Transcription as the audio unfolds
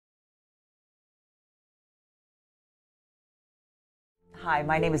Hi,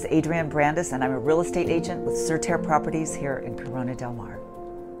 my name is Adrienne Brandis and I'm a real estate agent with Certere Properties here in Corona del Mar.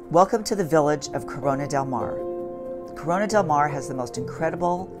 Welcome to the village of Corona del Mar. Corona del Mar has the most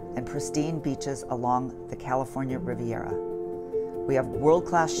incredible and pristine beaches along the California Riviera. We have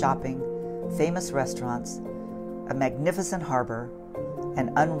world-class shopping, famous restaurants, a magnificent harbor,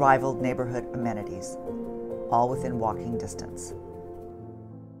 and unrivaled neighborhood amenities, all within walking distance.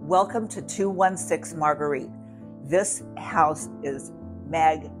 Welcome to 216 Marguerite. This house is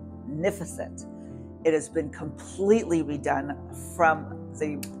magnificent. It has been completely redone from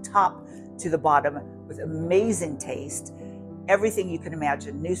the top to the bottom with amazing taste. Everything you can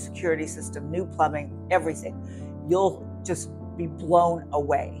imagine, new security system, new plumbing, everything. You'll just be blown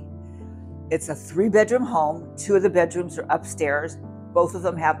away. It's a 3-bedroom home. 2 of the bedrooms are upstairs. Both of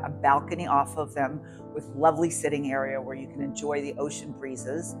them have a balcony off of them with lovely sitting area where you can enjoy the ocean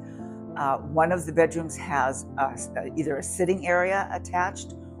breezes. One of the bedrooms has either a sitting area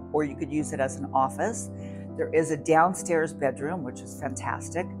attached or you could use it as an office. There is a downstairs bedroom, which is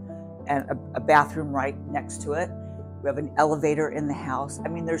fantastic, and a bathroom right next to it. We have an elevator in the house. I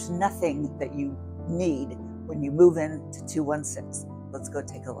mean, there's nothing that you need when you move into 216. Let's go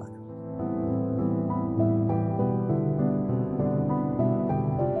take a look.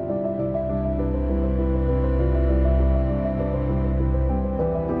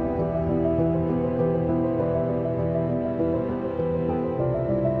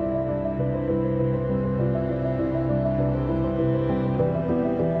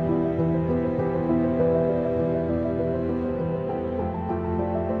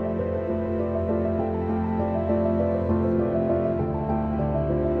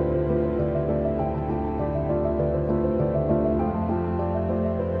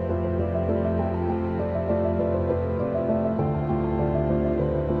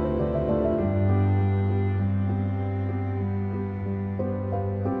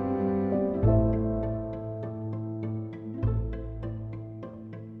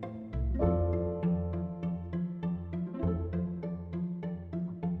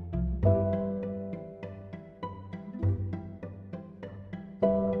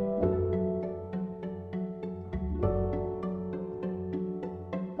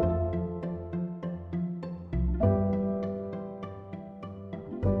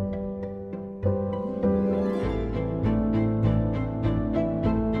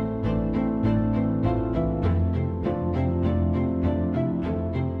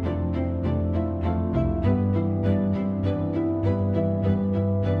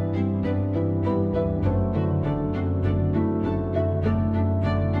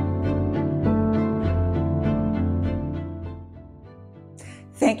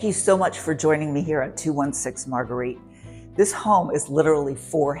 Thank you so much for joining me here at 216 Marguerite. This home is literally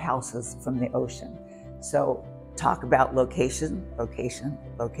 4 houses from the ocean. So talk about location, location,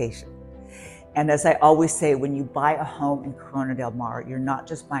 location. And as I always say, when you buy a home in Corona del Mar, you're not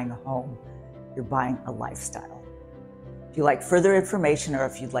just buying a home, you're buying a lifestyle. If you'd like further information or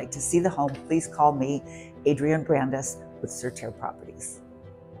if you'd like to see the home, please call me, Adrienne Brandis with Certere Properties.